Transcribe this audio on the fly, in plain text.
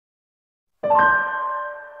We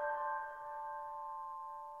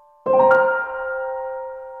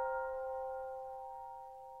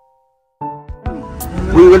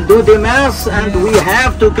will do the Mass, and we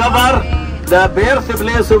have to cover the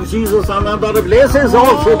birthplace of Jesus and other places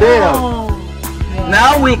also there.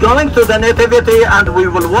 Now we're going to the Nativity, and we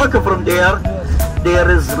will walk from there. There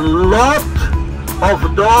is a lot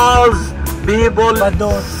of those people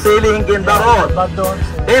sailing in the road.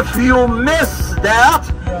 If you miss that,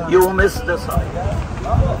 you miss the sign.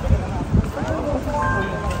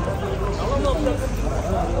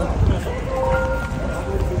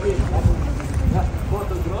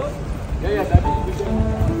 Yeah,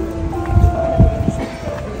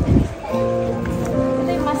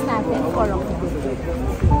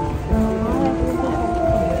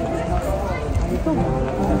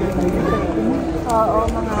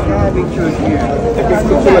 pictures here. The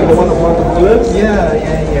picture like the one of the bullets? Yeah.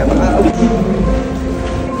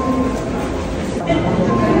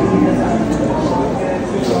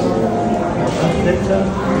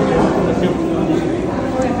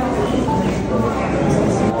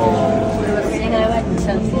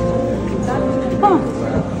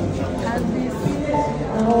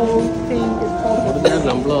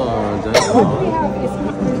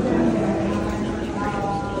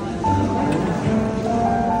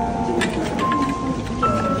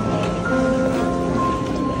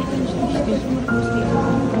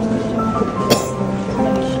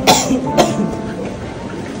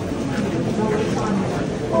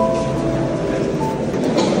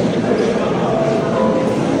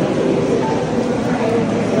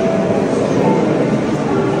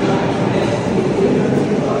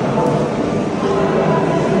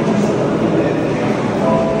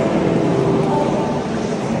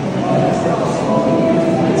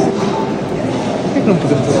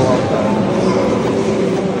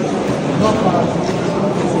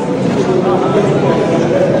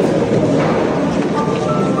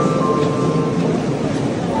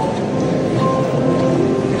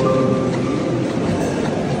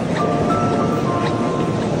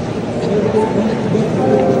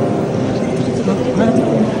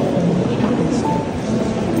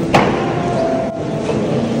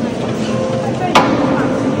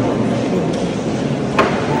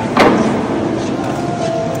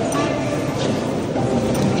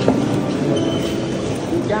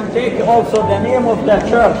 Take also the name of the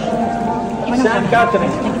church, St.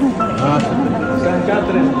 Catherine. St.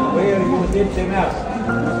 Catherine, where you did the Mass.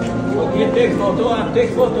 You take photo and take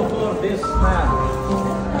photo for this man.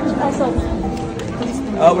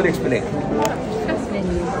 I will explain.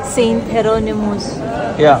 Saint Hieronymus.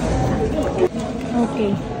 Yeah.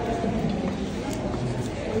 Okay.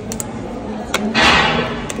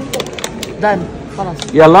 Done.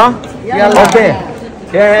 خلاص. Yalla? Okay.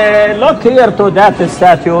 Look here to that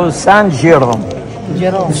statue, Saint Jerome.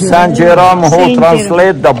 Saint Jerome, who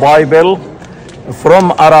translate the Bible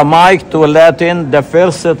from Aramaic to Latin, the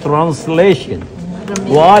first translation.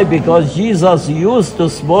 Why? Because Jesus used to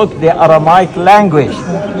speak the Aramaic language.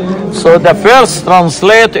 So the first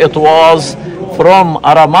translate, it was from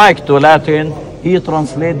Aramaic to Latin. He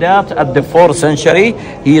translated that at the 4th century.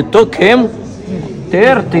 He took him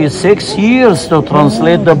 36 years to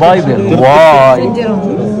translate the Bible. Why?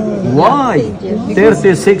 Why?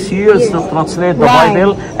 36 years to translate the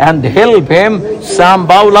Bible and help him, San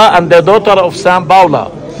Paula and the daughter of San Paula.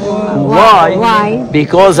 Why?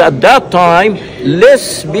 Because at that time,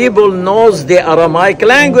 less people knows the Aramaic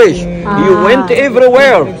language. He went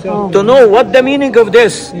everywhere to know what the meaning of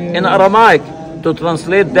this in Aramaic, to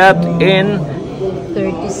translate that in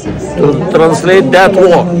 36. to translate that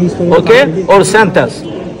word, okay, or sentence.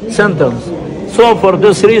 So for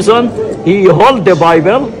this reason, he hold the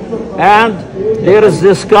Bible, and there is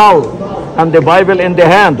the skull and the Bible in the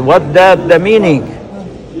hand. What that the meaning?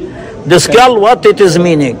 The skull, what it is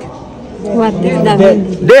meaning? What is that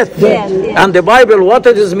meaning? Death. And the Bible, what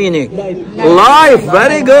it is meaning? Life.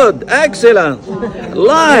 Very good. Excellent.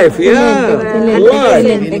 Life. Yeah.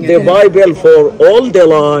 Life. The Bible for all the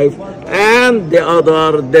life, and the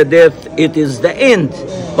other, the death, it is the end.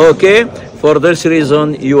 Okay? For this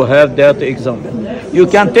reason, you have that example. You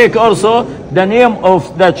can take also the name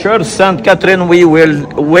of the church, St. Catherine,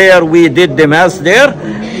 where we did the Mass there.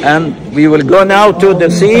 And we will go now to the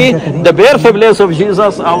sea, the birthplace of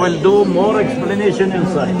Jesus. I will do more explanation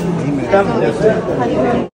inside.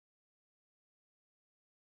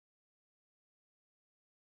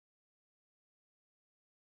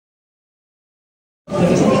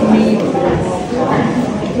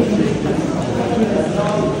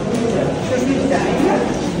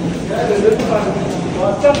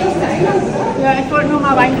 Ja, ich wollte nur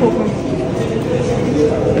mal reingucken.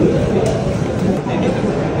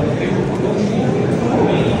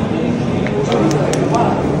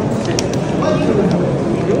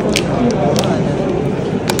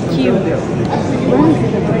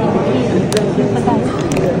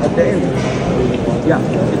 the angel.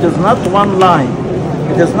 Yeah, it is not one line.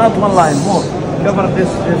 It is not one line. More. Cover this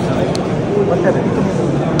distance. Whatever.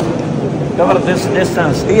 Cover this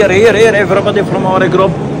distance. Here, everybody from our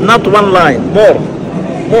group. Not one line. More.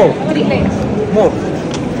 More. 3 lines. More.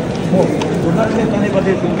 More. Do not let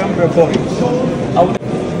anybody to come before you.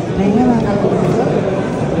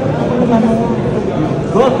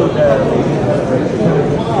 Go to the...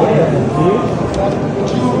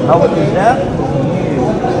 How it is that?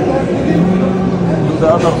 To the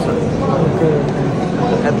other side.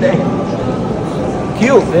 And then... Q.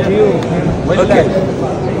 Okay.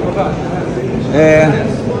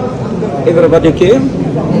 Everybody came?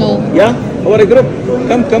 No. Yeah? Our group?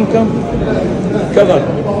 Come.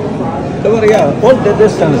 Cover, yeah. Hold the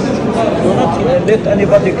distance. Do not let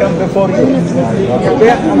anybody come before you.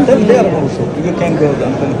 Okay? Until there also. You can go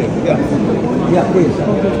until there. Yeah, please.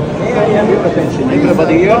 Yeah, give attention.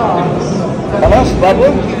 Everybody here? Halas, Babu?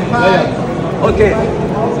 Okay.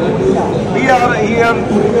 We are here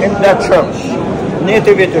in that church.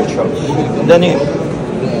 Nativity Church. The name.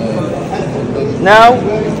 Now,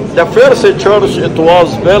 the first church, it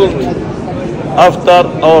was built after,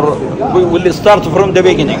 or we will start from the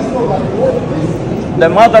beginning. The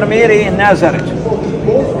Mother Mary in Nazareth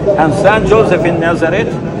and Saint Joseph in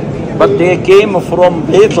Nazareth, but they came from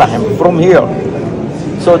Bethlehem, from here.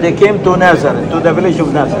 So they came to Nazareth, to the village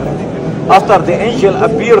of Nazareth. After the angel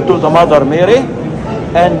appeared to the Mother Mary,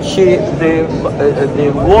 and the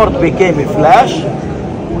word became a flesh.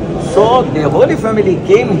 So the Holy Family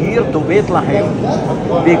came here to Bethlehem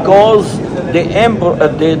because the emperor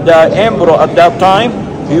at that time,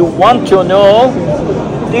 he want to know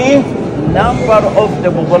the number of the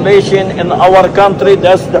population in our country.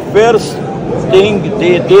 That's the first thing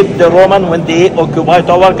they did, the Roman, when they occupied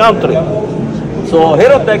our country. So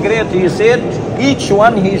Herod the Great, he said, each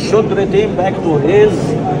one he should return back to his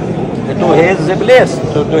place,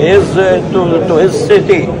 to his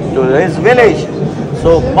city, to his village.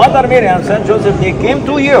 So Mother Mary and Saint Joseph, they came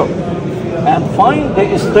to you and find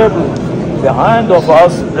the stable behind of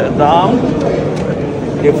us down.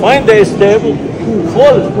 They find the stable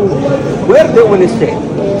full, where they will stay.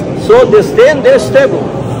 So they stay in the stable.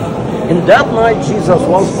 In that night Jesus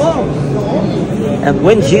was born. And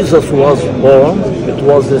when Jesus was born, it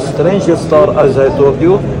was the strangest star, as I told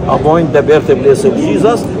you, upon the birthplace of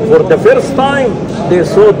Jesus. For the first time, they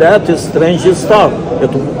saw that strange star.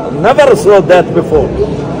 It never saw that before.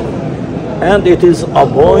 And it is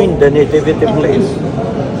upon the nativity place.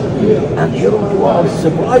 And Herod was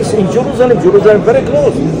surprised in Jerusalem. Jerusalem very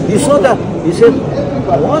close. He saw that. He said,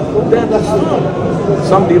 what that star?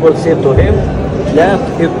 Some people said to him that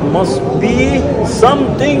it must be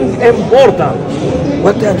something important.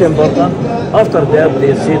 What that important? After that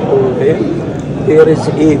they said to him, there is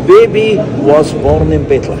a baby was born in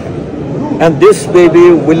Bethlehem. And this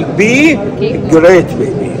baby will be a great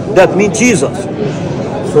baby. That means Jesus.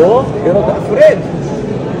 So he was afraid.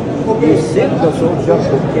 He sent the soldier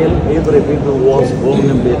to kill every baby who was born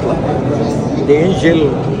in Bethlehem. The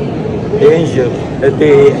angel,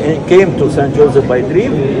 they came to Saint Joseph by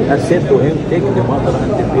dream and said to him, take the mother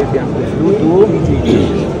and the baby and flew to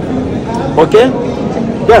Jesus. Okay?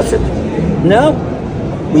 That's it. Now,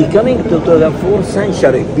 we're coming to the 4th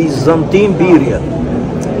century, Byzantine period.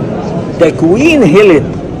 The Queen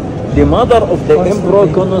Helen, the mother of the Emperor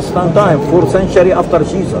Constantine, 4th century after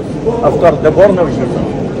Jesus, after the born of Jesus.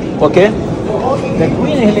 Okay? The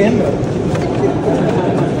Queen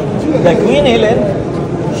Helen,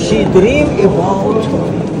 she dreamed about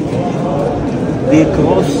the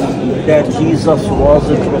cross that Jesus was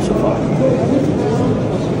crucified.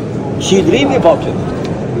 She dreamed about it.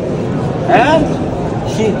 And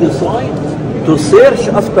she decided to search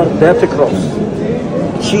after that cross.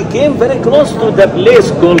 She came very close to the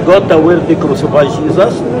place Golgotha where they crucified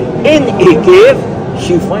Jesus. In a cave,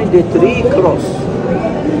 she found the 3 cross.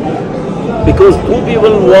 Because 2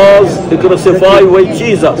 people was crucified with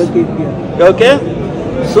Jesus. Okay?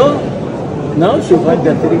 So, now she found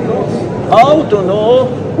the 3 cross. How to know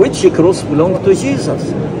which cross belonged to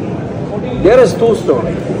Jesus? There is 2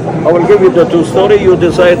 stories. I will give you the 2 stories. You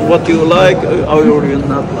decide what you like or you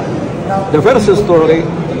not like. The first story,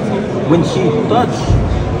 when she touched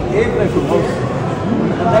every cross,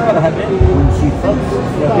 never happened. When she touched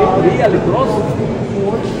the real cross,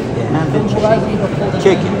 the hand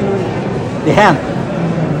check it. The hand.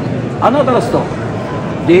 Another story.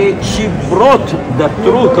 She brought the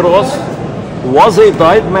true cross, was a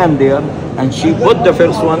died man there, and she put the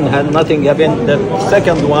first one, had nothing happened, the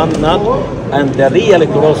second one not, and the real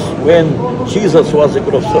cross, when Jesus was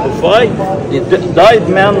crucified, the died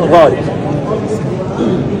man rise.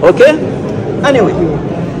 Okay? Anyway,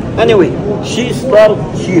 Anyway, she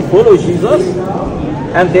followed Jesus,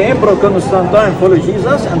 and the Emperor Constantine followed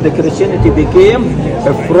Jesus, and the Christianity became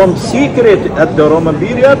from secret at the Roman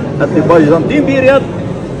period, at the Byzantine period,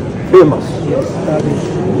 famous.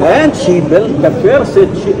 And she built the first 3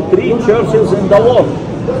 churches in the world.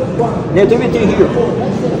 Nativity here.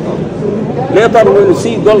 Later we'll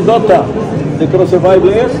see Golgotha, the crucified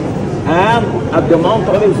place, and at the Mount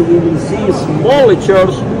Olives we will see a small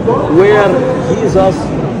church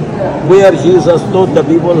where Jesus taught the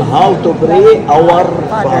people how to pray our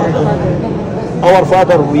Father. Our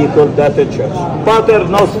Father, we call that a church. Pater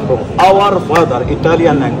Nostro, our Father,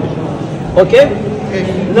 Italian language. Okay?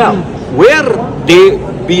 Now, where the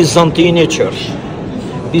Byzantine church?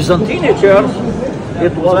 Byzantine church,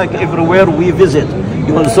 it was like everywhere we visit.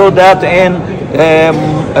 You saw that in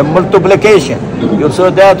multiplication. You saw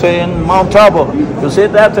that in Mount Tabor. You see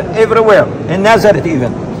that everywhere, in Nazareth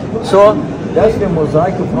even. So that's the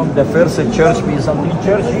mosaic from the first church, Byzantine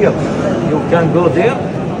church here. You can go there,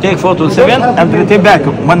 take photo 7 and return back.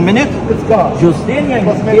 1 minute. Justinian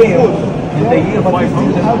came in the year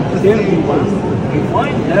 531. We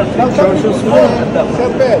find that the church is small.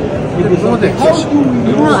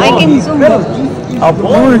 No, I can zoom. No,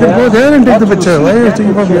 you can go there and take the picture. Why are you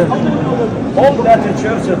taking from here? All that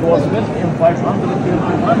church that was built in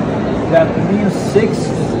 531, that means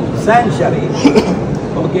 6th century.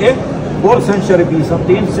 Okay? 4th century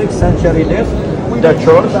Byzantine, 6th century this, the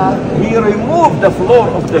church. We removed the floor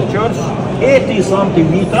of the church 80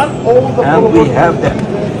 centimeters, and we have that.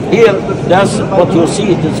 Here, that's what you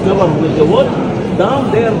see, it is covered with the wood.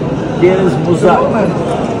 Down there, there is mosaic.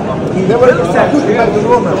 He built that church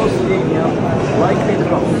like the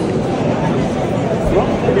cross. From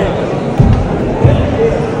today.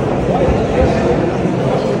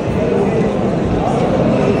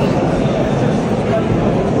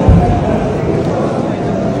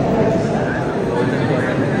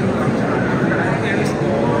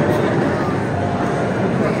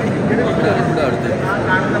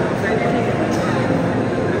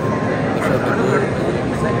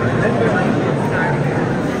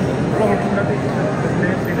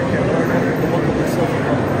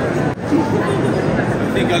 I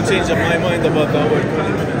think I'll change my mind about our 20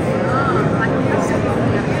 minutes.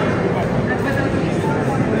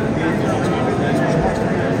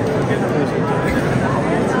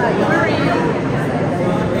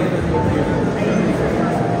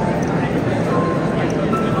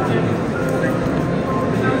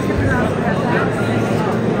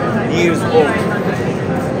 Years old.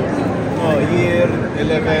 Oh, year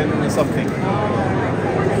 11 something.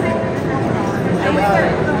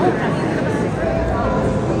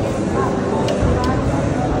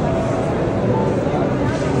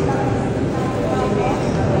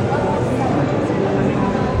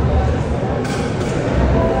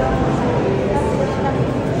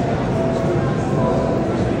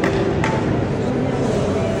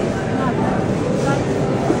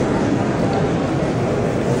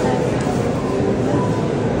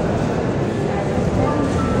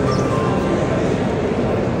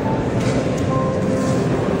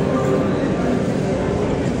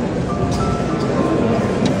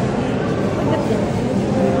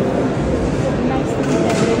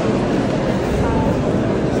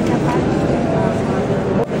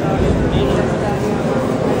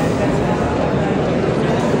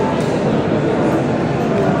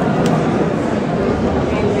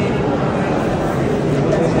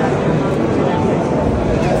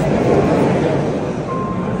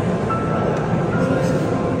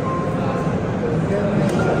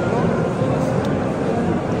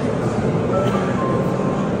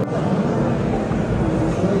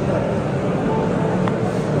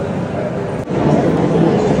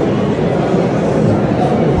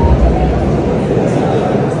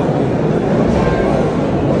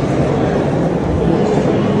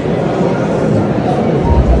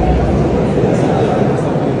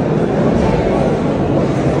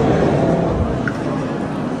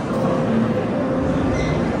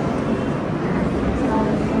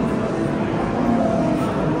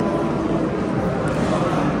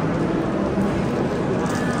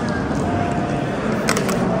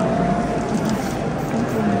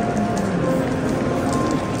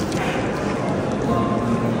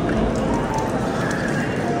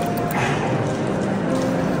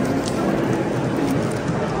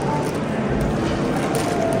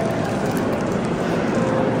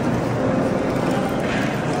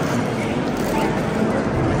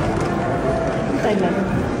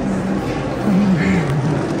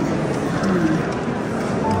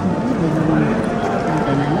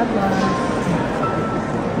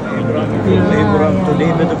 Abraham to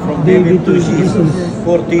David, from David to Jesus.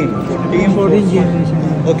 14 generation.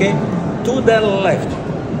 Okay, to the left.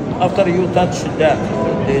 After you touch that,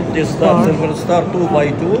 the star, silver star 2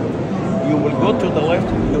 by 2, you will go to the left.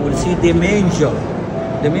 You will see the manger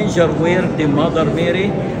where the Mother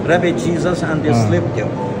Mary wrapped Jesus and they slept there.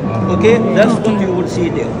 Okay, that's what you will see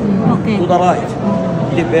there. Okay. To the right,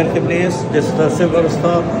 the birthplace, the silver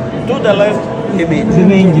star. To the left, the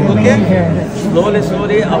manger. Okay,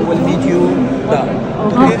 slowly, I will meet you there.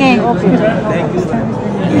 Okay. Thank you.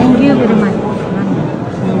 Thank you very much.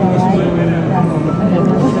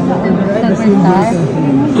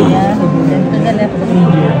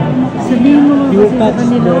 Sabihin mo mga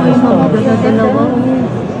kasi sa kanila ay magdadalawa.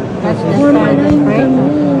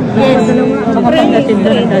 Yes. Kapag natin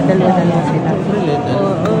doon, nagdadalawa sila.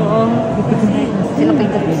 Oo. Sila kayo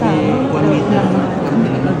dito sa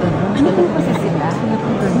ano po kasi sila?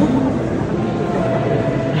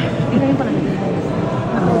 Ilan pa lang nila?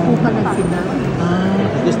 Nakaupo ka lang sila.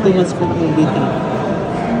 Gusto niya sa kong dito.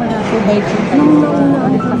 So, by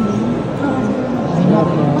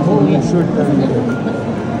Oh, yeah, sure.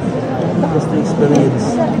 Just the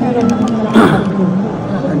experience.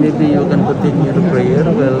 And maybe you can continue the prayer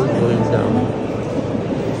while going down.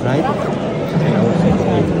 Right?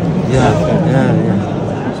 Yeah.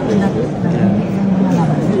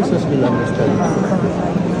 Jesus will understand.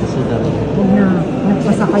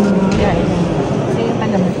 Nagpasa kayo nga. Kasi yung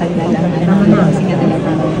taga-matanda lang. Naman na. Sige na lang.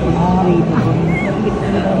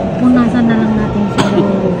 Punasan na lang natin sa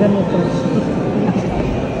ganito.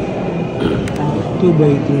 2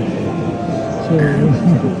 by 2. So,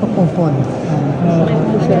 Kupon.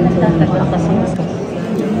 Nagtatagal kasi.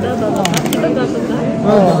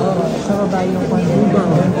 Oo. Sa baba yung kwantuba.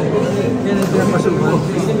 yan ang pinapasukan.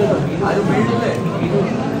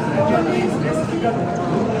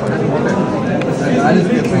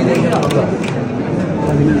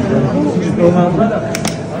 Ito mama,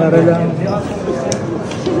 para lang.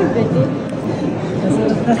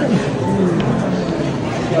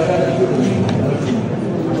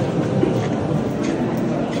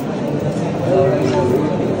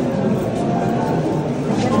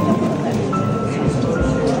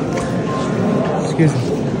 Excuse me.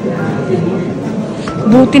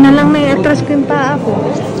 Buti na lang na-atras ko yung paa ko.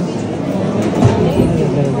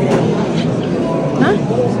 Ha?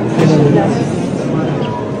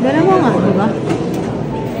 Dalawa nga, di ba?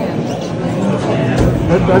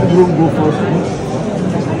 Let that groom go first.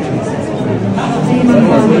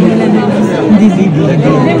 Hindi video.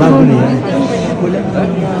 Bago na yan. Wala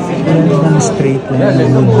lang straight lang.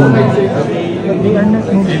 They are not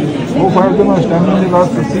moving. Oh, parang naman. Standing in the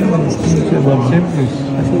last 15 minutes. Simply.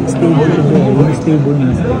 Kasi stable siya doon. Stable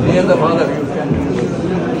na.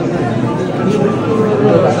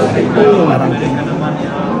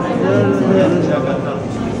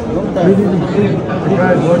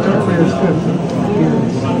 Right, watch out for your steps.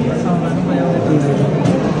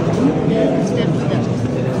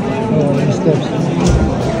 Oh, steps.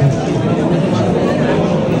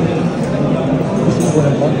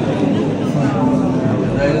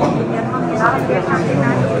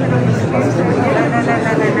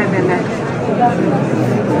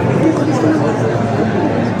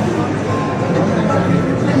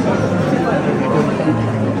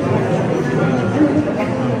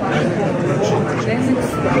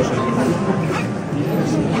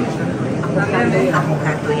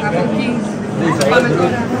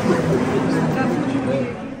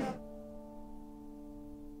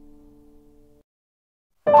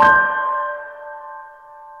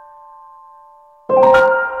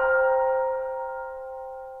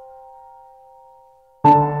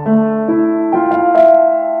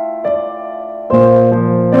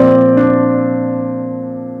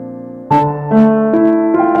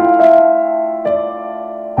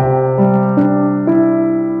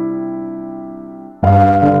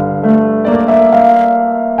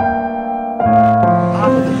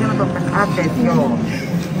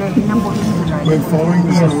 By following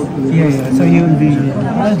this road. Yeah. So you'll be.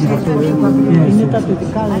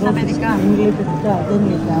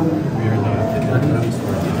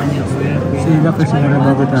 Si Ila kasi na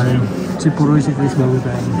bago tayo. Si Puroy, si Chris bago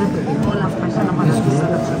tayo.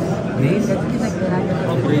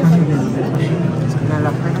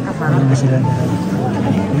 Ano sila?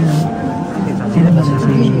 Sila ba sa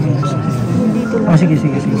oh, sige.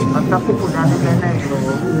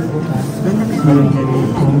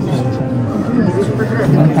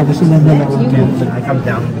 Tapos sila dalawa. I come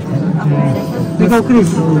down. Ikaw, Chris.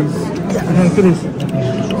 Chris.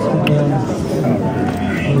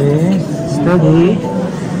 Okay. Steady.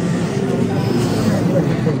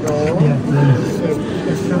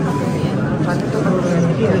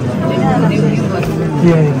 Yeah.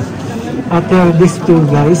 Yeah. After these two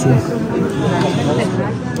guys, yeah.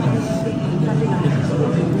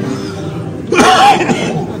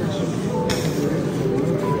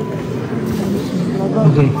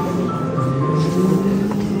 Okay.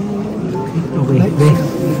 Okay. Okay.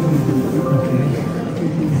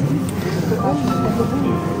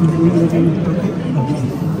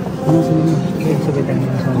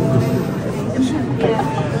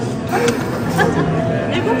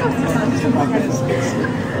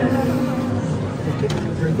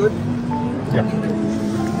 Very good. Yeah.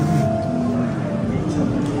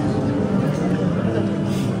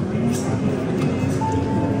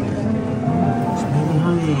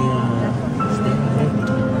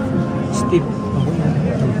 Steve,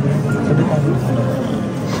 sabi tayo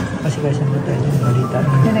kasi kasi mo tayo yung balita.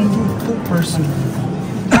 2%.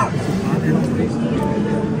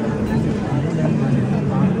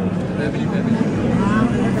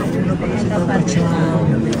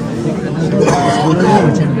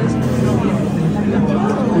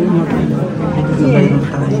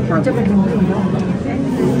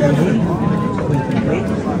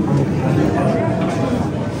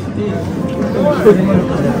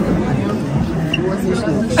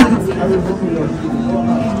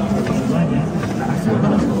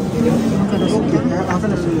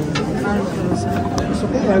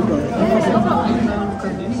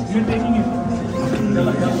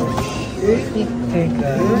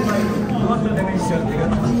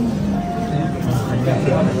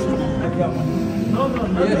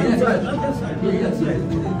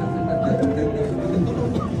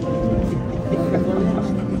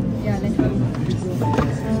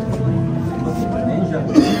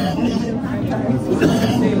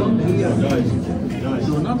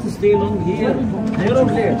 Do not stay long here. They're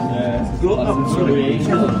over there. Go up. Sorry.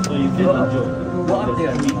 Go up. Go up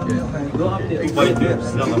there. Go up there. Wait there.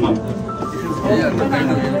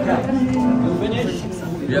 You finish?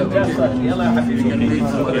 Yeah. يلا يا حبيبي.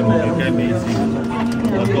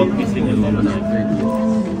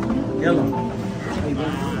 يلا.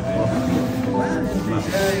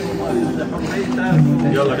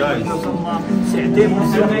 يلا جايز. ساعتين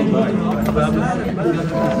بالسنة.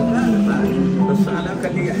 بس أنا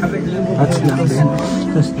كان لي حبيت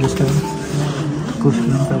Terus terus kursi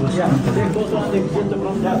tapos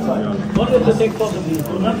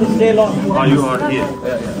Oh, you are here.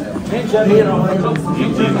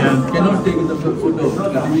 Cannot take the photo.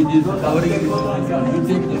 We did covering. You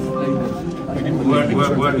take this.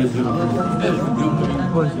 Where is your?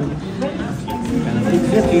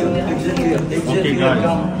 Okay, guys.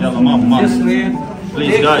 Yalla, mom.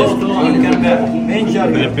 Please, guys.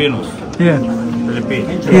 Filipinos. yeah.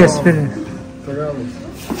 Philippines. Yes, very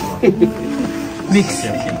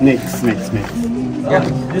mix. Mix. Yeah,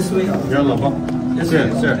 this way. Yalla, mom. Sir.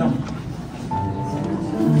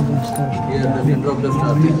 Here, the center of the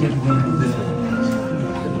star.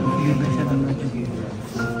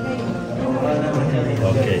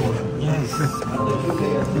 Okay.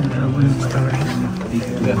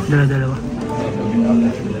 Dalawa.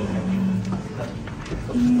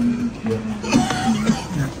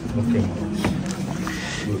 Okay.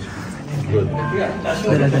 Good.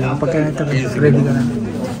 Dalawa. Pagka ready ka na.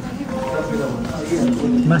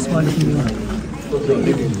 Mas malis mo yun.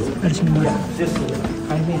 Alis mo mas.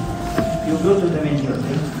 You go to the main church.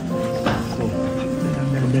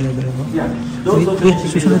 Dalawa. Those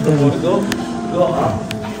Susunod tayo. Go up.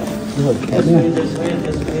 This way,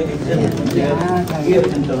 exactly. Here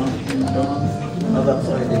and down. Other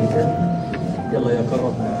side again. يلا يا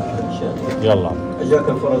كرم. يلا. أجاك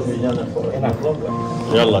الفرج من جانا الفرج.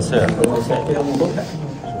 يلا سير.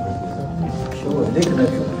 شو ذكرنا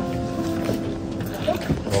شو.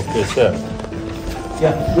 Okay, sir.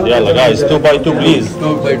 يلا guys, 2 by 2 please.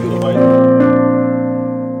 2 by 2.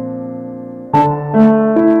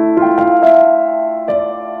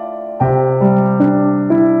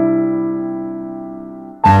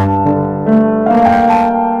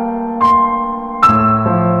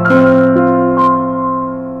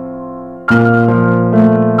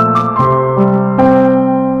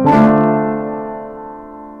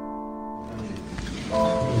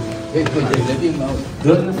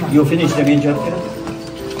 Good. You finish the main job here?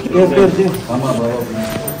 Yeah.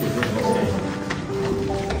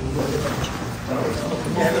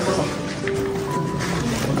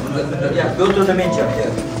 Yeah, go to the main job here.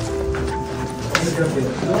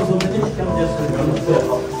 Those who finish can just go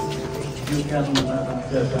up. You can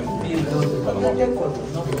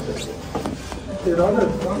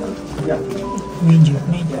Major.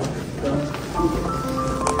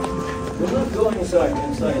 not go inside.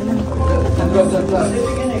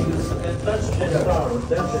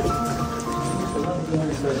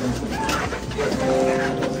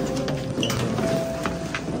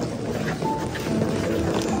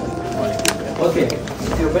 Okay,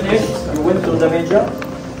 you finish, you went to the major.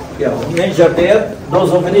 Yeah, major there.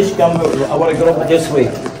 Those who finish come our group this way.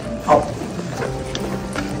 Up.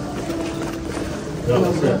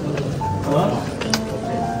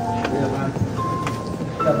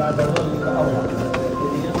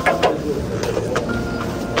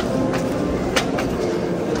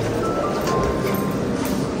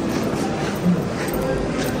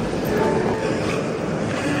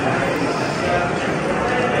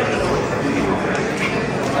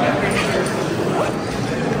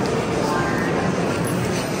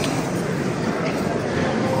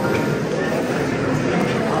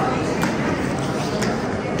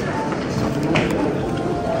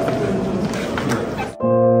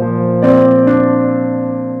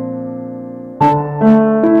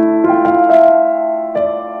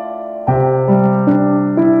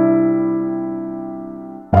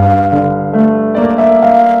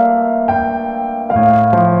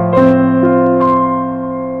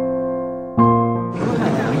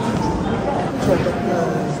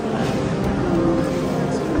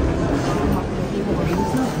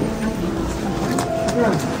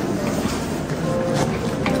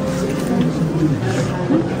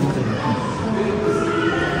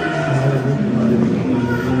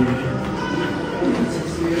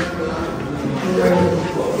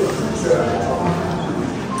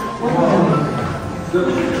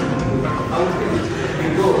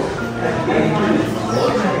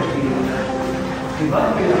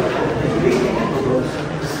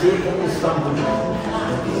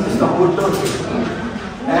 Istanbul, Turkey.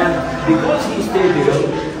 And because he stayed here,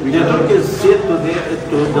 the Turkish said to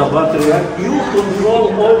the patriarch, you control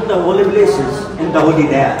all the holy places in the Holy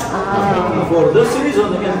Land. For this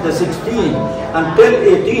reason, in the 16th until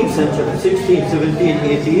 18th century, 16, 17,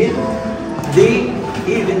 18,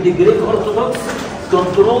 even the Greek Orthodox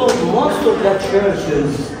controlled most of the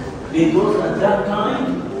churches, because at that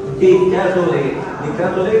time, the Catholic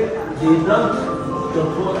did not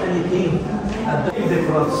control anything. And the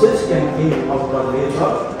Franciscan came after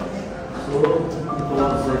later, so it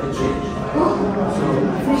was a change.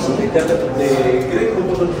 So the Greek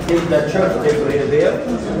Orthodox in the church they there.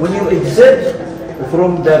 When you exit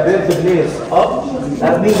from the birthplace of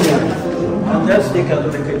Armenian, and that's the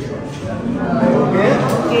Catholic Church. Okay?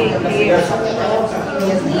 Yes.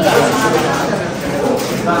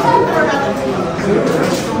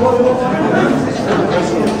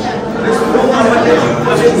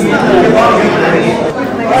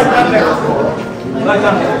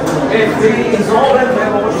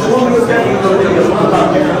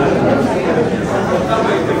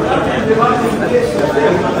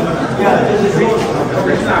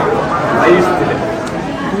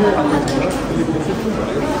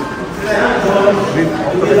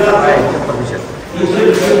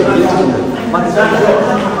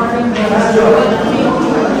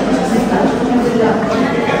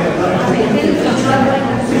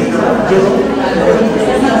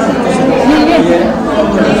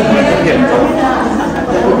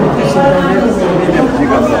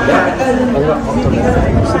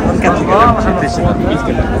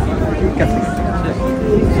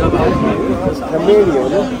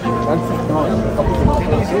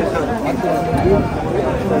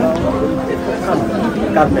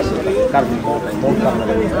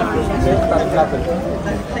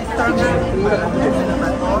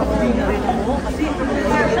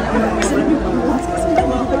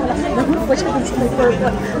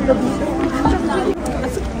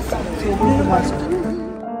 Carmen.